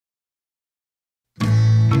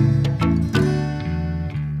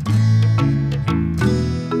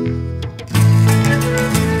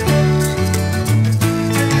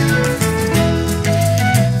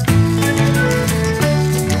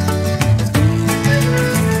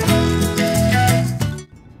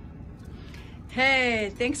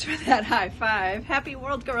thanks for that high five. Happy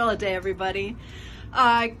World Gorilla Day, everybody.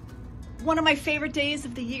 One of my favorite days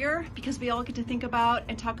of the year because we all get to think about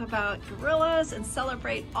and talk about gorillas and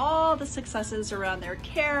celebrate all the successes around their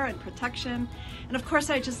care and protection. And of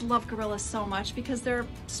course, I just love gorillas so much because they're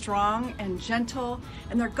strong and gentle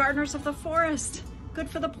and they're gardeners of the forest. Good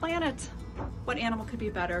for the planet. What animal could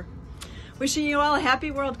be better? Wishing you all a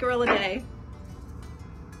happy World Gorilla Day.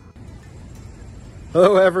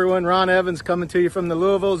 Hello everyone, Ron Evans coming to you from the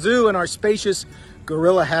Louisville Zoo in our spacious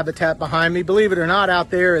gorilla habitat behind me. Believe it or not, out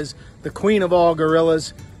there is the queen of all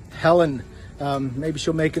gorillas, Helen. Maybe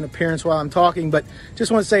she'll make an appearance while I'm talking, but just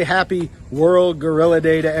want to say happy World Gorilla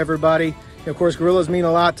Day to everybody. And of course, gorillas mean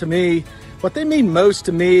a lot to me. What they mean most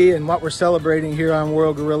to me and what we're celebrating here on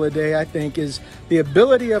World Gorilla Day, I think, is the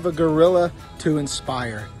ability of a gorilla to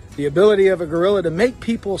inspire. The ability of a gorilla to make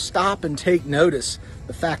people stop and take notice.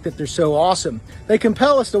 The fact that they're so awesome. They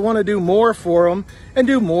compel us to want to do more for them and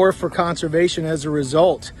do more for conservation as a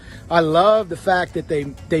result. I love the fact that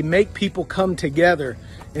they make people come together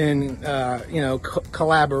in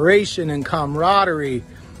collaboration and camaraderie.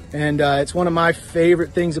 And it's one of my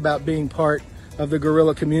favorite things about being part of the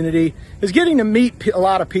gorilla community is getting to meet a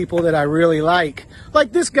lot of people that I really like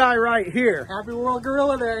this guy right here. Happy World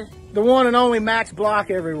Gorilla Day. The one and only Max Block,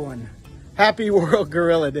 everyone. Happy World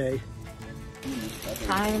Gorilla Day.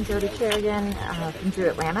 Hi, I'm Jody Kerrigan from Drew,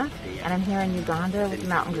 Atlanta, and I'm here in Uganda with the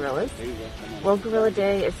mountain gorillas. World Gorilla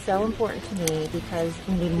Day is so important to me because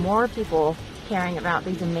we need more people caring about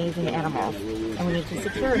these amazing animals, and we need to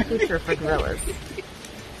secure a future for gorillas.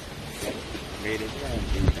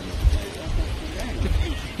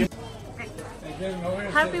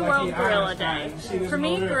 Happy World Gorilla Day. For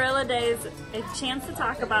me, Gorilla Day is a chance to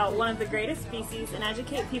talk about one of the greatest species and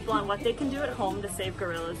educate people on what they can do at home to save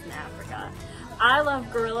gorillas in Africa. I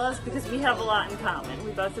love gorillas because we have a lot in common. We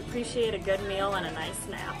both appreciate a good meal and a nice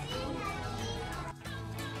nap.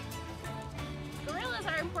 Gorillas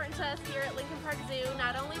are important to us here at Lincoln Park Zoo,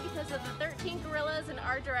 not only because of the 13 gorillas in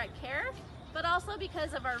our direct care, but also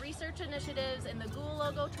because of our research initiatives in the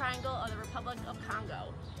Gulu Triangle of the Republic of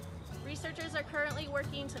Congo. Researchers are currently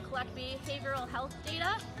working to collect behavioral health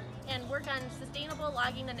data and work on sustainable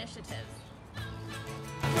logging initiatives.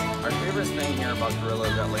 Our favorite thing here about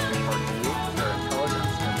gorillas at Lincoln Park Zoo is their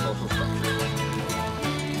intelligence and social structure.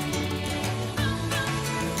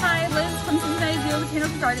 Hi, Liz from Cincinnati Zoo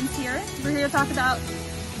Botanical Gardens here. We're here to talk about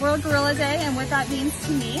World Gorilla Day and what that means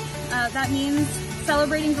to me. That means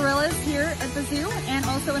celebrating gorillas here at the zoo and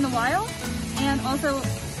also in the wild, and also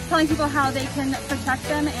telling people how they can protect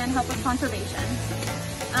them and help with conservation.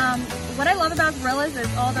 What I love about gorillas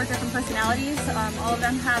is all their different personalities. All of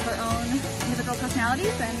them have their own individual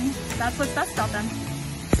personalities, and that's what's best about them.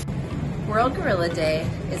 World Gorilla Day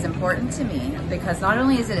is important to me because not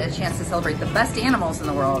only is it a chance to celebrate the best animals in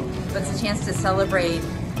the world, but it's a chance to celebrate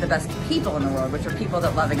the best people in the world, which are people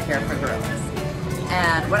that love and care for gorillas.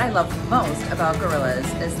 And what I love most about gorillas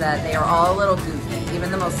is that they are all a little goofy.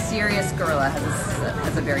 Even the most serious gorilla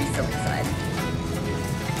has a very silly side.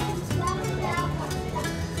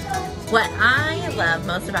 What I love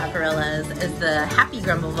most about gorillas is the happy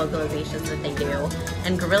grumble vocalizations that they do.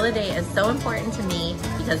 And Gorilla Day is so important to me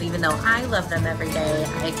because even though I love them every day,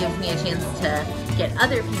 it gives me a chance to get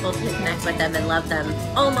other people to connect with them and love them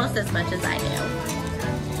almost as much as I do.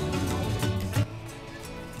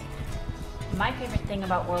 My favorite thing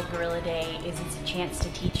about World Gorilla Day is it's a chance to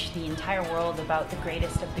teach the entire world about the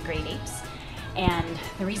greatest of the great apes. And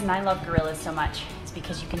the reason I love gorillas so much is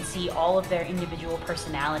because you can see all of their individual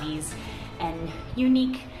personalities and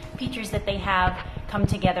unique features that they have come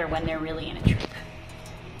together when they're really in a troop.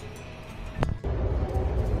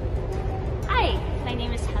 Hi, my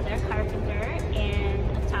name is Heather Carpenter,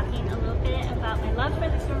 and I'm talking a little bit about my love for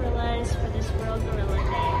the gorillas for this World Gorilla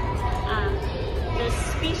Day. The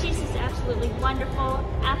species is absolutely wonderful,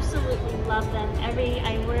 absolutely love them. I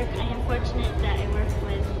am fortunate that I work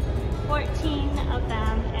with 14 of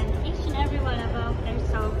them, and each and every one of them, they're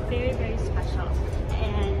so very, very special,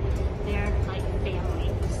 and they're like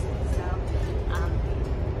families. So,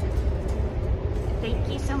 thank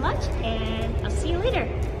you so much, and I'll see you later.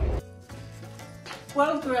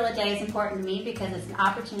 World Gorilla Day is important to me because it's an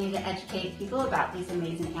opportunity to educate people about these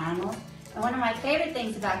amazing animals. And one of my favorite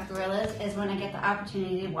things about gorillas is when I get the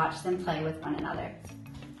opportunity to watch them play with one another.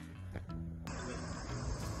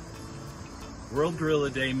 World Gorilla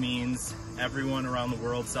Day means everyone around the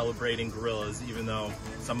world celebrating gorillas, even though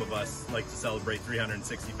some of us like to celebrate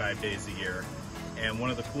 365 days a year. And one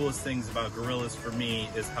of the coolest things about gorillas for me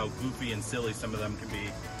is how goofy and silly some of them can be,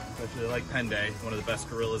 especially like Pende, one of the best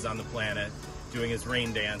gorillas on the planet, doing his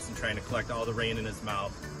rain dance and trying to collect all the rain in his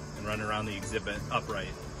mouth. and running around the exhibit upright.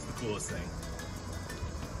 It's the coolest thing.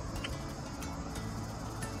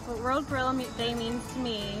 What World Gorilla Day means to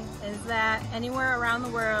me is that anywhere around the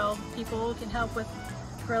world, people can help with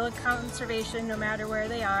gorilla conservation no matter where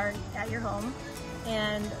they are at your home.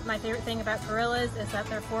 And my favorite thing about gorillas is that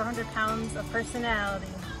they're 400 pounds of personality.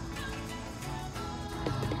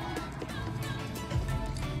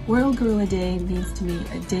 World Gorilla Day means to me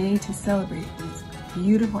a day to celebrate these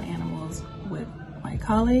beautiful animals with my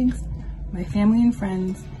colleagues, my family and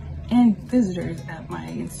friends, and visitors at my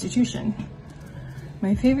institution.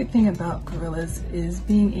 My favorite thing about gorillas is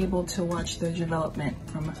being able to watch their development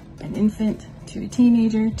from an infant to a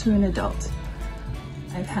teenager to an adult.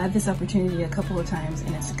 I've had this opportunity a couple of times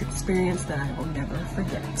and it's an experience that I will never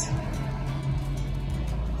forget.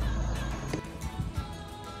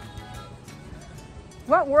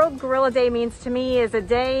 What World Gorilla Day means to me is a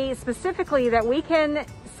day specifically that we can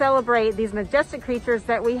celebrate these majestic creatures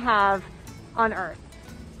that we have on Earth.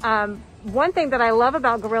 One thing that I love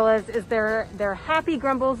about gorillas is their happy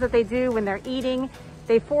grumbles that they do when they're eating.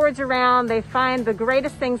 They forage around, they find the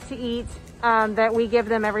greatest things to eat that we give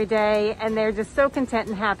them every day, and they're just so content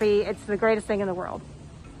and happy. It's the greatest thing in the world.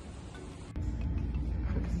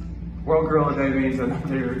 World Gorilla Day means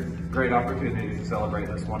another great opportunity to celebrate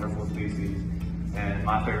this wonderful species, and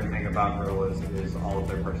my favorite thing about gorillas is all of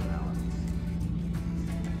their personalities.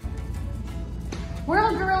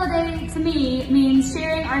 World Gorilla Day to me means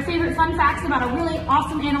sharing our favorite fun facts about a really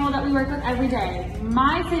awesome animal that we work with every day.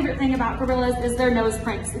 My favorite thing about gorillas is their nose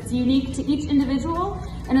prints. It's unique to each individual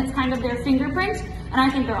and it's kind of their fingerprint, and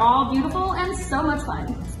I think they're all beautiful and so much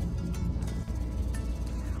fun.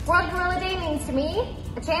 World Gorilla Day means to me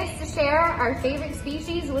a chance to share our favorite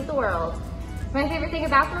species with the world. My favorite thing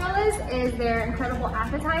about gorillas is their incredible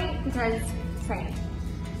appetite because, same.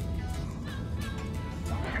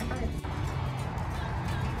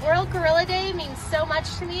 World Gorilla Day means so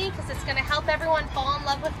much to me because it's going to help everyone fall in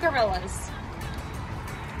love with gorillas.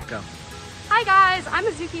 Go. Hi guys, I'm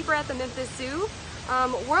a zookeeper at the Memphis Zoo.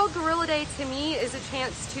 World Gorilla Day to me is a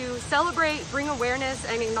chance to celebrate, bring awareness,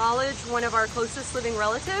 and acknowledge one of our closest living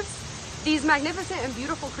relatives. These magnificent and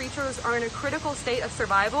beautiful creatures are in a critical state of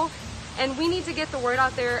survival, and we need to get the word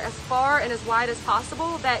out there as far and as wide as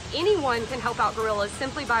possible that anyone can help out gorillas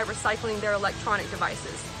simply by recycling their electronic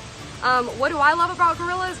devices. What do I love about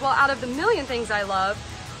gorillas? Well, out of the million things I love,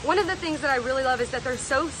 one of the things that I really love is that they're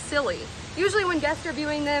so silly. Usually when guests are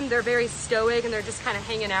viewing them, they're very stoic and they're just kind of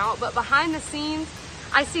hanging out, but behind the scenes,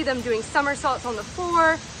 I see them doing somersaults on the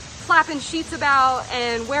floor, flapping sheets about,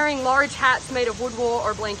 and wearing large hats made of wood wool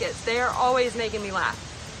or blankets. They are always making me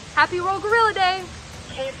laugh. Happy World Gorilla Day!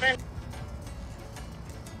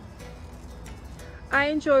 I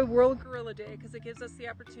enjoy World Gorilla Day because it gives us the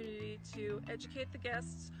opportunity to educate the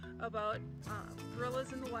guests about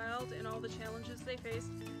gorillas in the wild and all the challenges they face,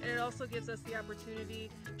 and it also gives us the opportunity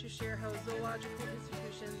to share how zoological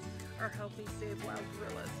institutions are helping save wild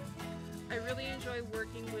gorillas. I really enjoy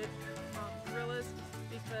working with gorillas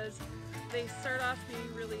because they start off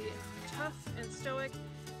being really tough and stoic,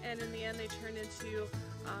 and in the end they turn into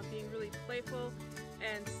being really playful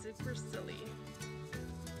and super silly.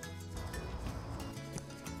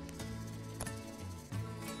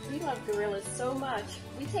 We love gorillas so much,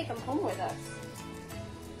 we take them home with us.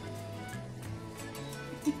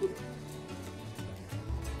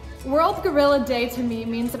 World Gorilla Day to me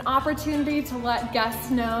means an opportunity to let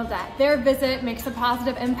guests know that their visit makes a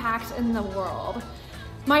positive impact in the world.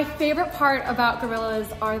 My favorite part about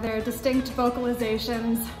gorillas are their distinct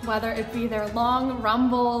vocalizations, whether it be their long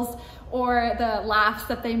rumbles or the laughs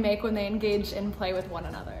that they make when they engage in play with one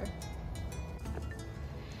another.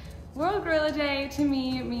 World Gorilla Day to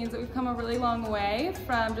me means that we've come a really long way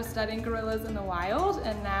from just studying gorillas in the wild,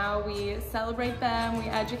 and now we celebrate them, we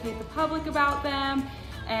educate the public about them,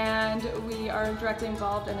 and we are directly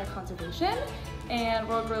involved in their conservation. And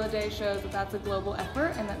World Gorilla Day shows that that's a global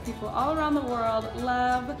effort and that people all around the world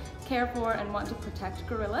love, care for, and want to protect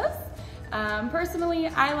gorillas. Personally,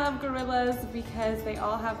 I love gorillas because they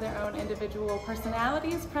all have their own individual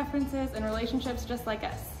personalities, preferences, and relationships just like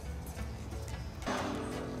us.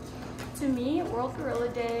 To me, World Gorilla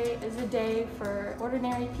Day is a day for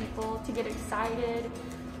ordinary people to get excited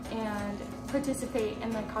and participate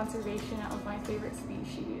in the conservation of my favorite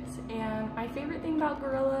species. And my favorite thing about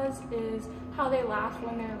gorillas is how they laugh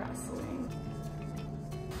when they're wrestling.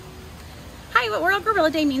 Hi, what World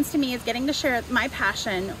Gorilla Day means to me is getting to share my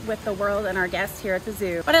passion with the world and our guests here at the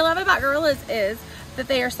zoo. What I love about gorillas is that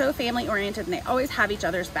they are so family oriented and they always have each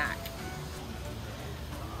other's back.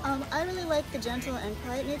 I really like the gentle and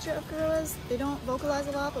quiet nature of gorillas. They don't vocalize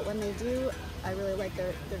a lot, but when they do, I really like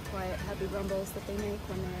their quiet, happy grumbles that they make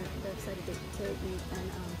when they're excited to eat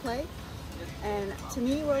and play. And to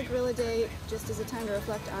me, World Gorilla Day just is a time to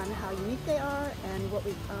reflect on how unique they are and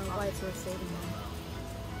why it's worth saving them.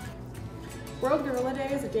 World Gorilla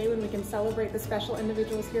Day is a day when we can celebrate the special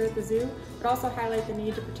individuals here at the zoo, but also highlight the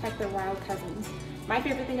need to protect their wild cousins. My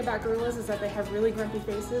favorite thing about gorillas is that they have really grumpy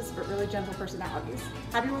faces, but really gentle personalities.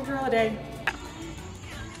 Happy World Gorilla Day!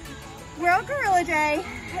 World Gorilla Day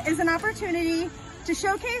is an opportunity to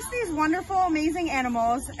showcase these wonderful, amazing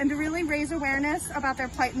animals and to really raise awareness about their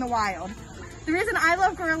plight in the wild. The reason I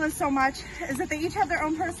love gorillas so much is that they each have their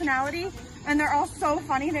own personality and they're all so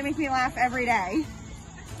funny. They make me laugh every day.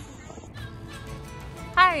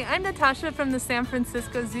 Hi, I'm Natasha from the San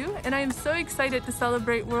Francisco Zoo, and I am so excited to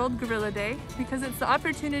celebrate World Gorilla Day because it's the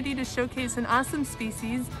opportunity to showcase an awesome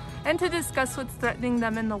species and to discuss what's threatening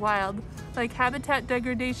them in the wild, like habitat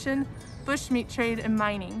degradation, bushmeat trade, and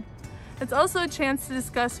mining. It's also a chance to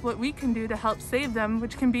discuss what we can do to help save them,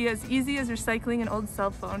 which can be as easy as recycling an old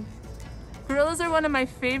cell phone. Gorillas are one of my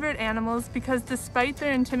favorite animals because despite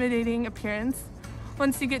their intimidating appearance,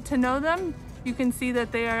 once you get to know them, you can see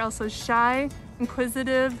that they are also shy,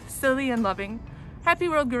 inquisitive, silly, and loving. Happy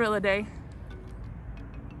World Gorilla Day!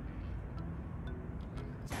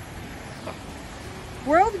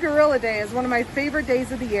 World Gorilla Day is one of my favorite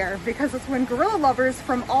days of the year because it's when gorilla lovers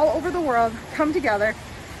from all over the world come together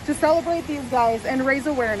to celebrate these guys and raise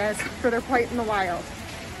awareness for their plight in the wild.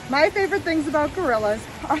 My favorite things about gorillas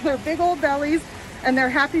are their big old bellies and their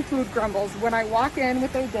happy food grumbles when I walk in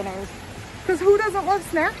with their dinners. Because who doesn't love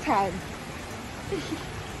snack time?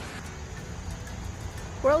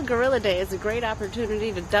 World Gorilla Day is a great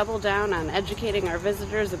opportunity to double down on educating our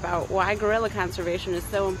visitors about why gorilla conservation is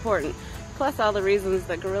so important, plus all the reasons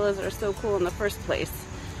that gorillas are so cool in the first place.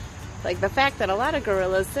 Like the fact that a lot of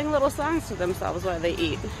gorillas sing little songs to themselves while they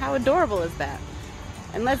eat. How adorable is that?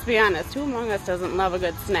 And let's be honest, who among us doesn't love a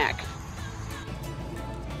good snack?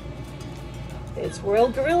 It's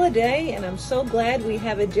World Gorilla Day, and I'm so glad we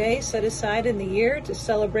have a day set aside in the year to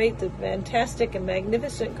celebrate the fantastic and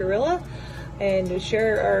magnificent gorilla and to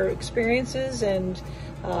share our experiences and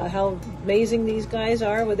how amazing these guys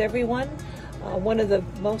are with everyone. One of the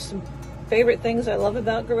most favorite things I love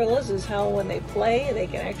about gorillas is how when they play,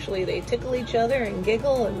 they tickle each other and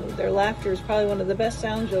giggle, and their laughter is probably one of the best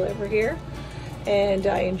sounds you'll ever hear. And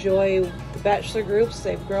I enjoy the bachelor groups.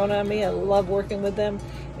 They've grown on me. I love working with them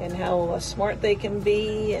and how smart they can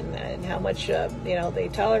be and how much they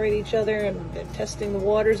tolerate each other, and they're testing the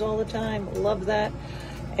waters all the time. I love that.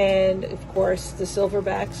 And of course the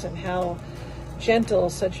silverbacks and how gentle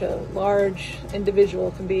such a large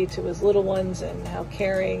individual can be to his little ones and how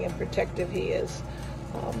caring and protective he is.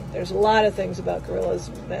 There's a lot of things about gorillas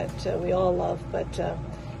that we all love, but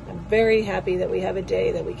I'm very happy that we have a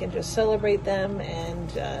day that we can just celebrate them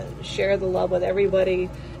and share the love with everybody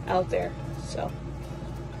out there. So.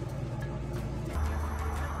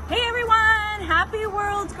 Hey everyone! Happy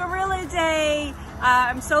World Gorilla Day!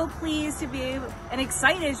 I'm so pleased to be and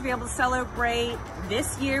excited to be able to celebrate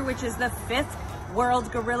this year, which is the 5th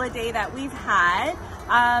World Gorilla Day that we've had.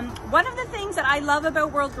 One of the things that I love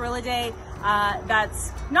about World Gorilla Day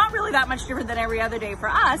that's not really that much different than every other day for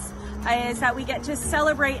us is that we get to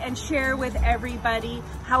celebrate and share with everybody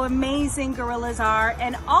how amazing gorillas are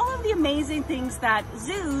and all of the amazing things that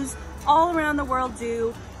zoos all around the world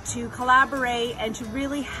do to collaborate and to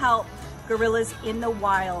really help gorillas in the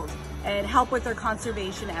wild and help with their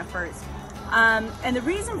conservation efforts. And the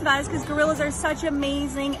reason for that is because gorillas are such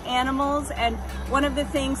amazing animals, and one of the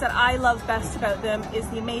things that I love best about them is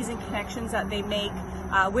the amazing connections that they make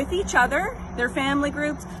with each other, their family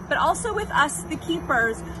groups, but also with us, the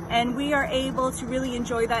keepers, and we are able to really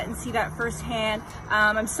enjoy that and see that firsthand.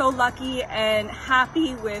 I'm so lucky and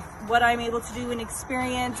happy with what I'm able to do and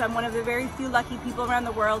experience. I'm one of the very few lucky people around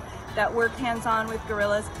the world that work hands-on with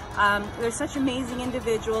gorillas. They're such amazing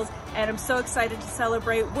individuals, and I'm so excited to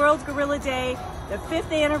celebrate World Gorilla Day, the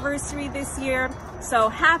 5th anniversary this year. So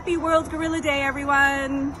happy World Gorilla Day,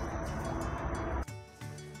 everyone!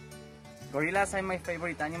 Gorillas are my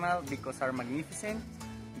favorite animal because they are magnificent,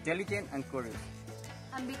 intelligent, and curious.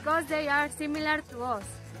 And because they are similar to us.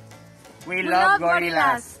 We love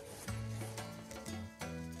gorillas!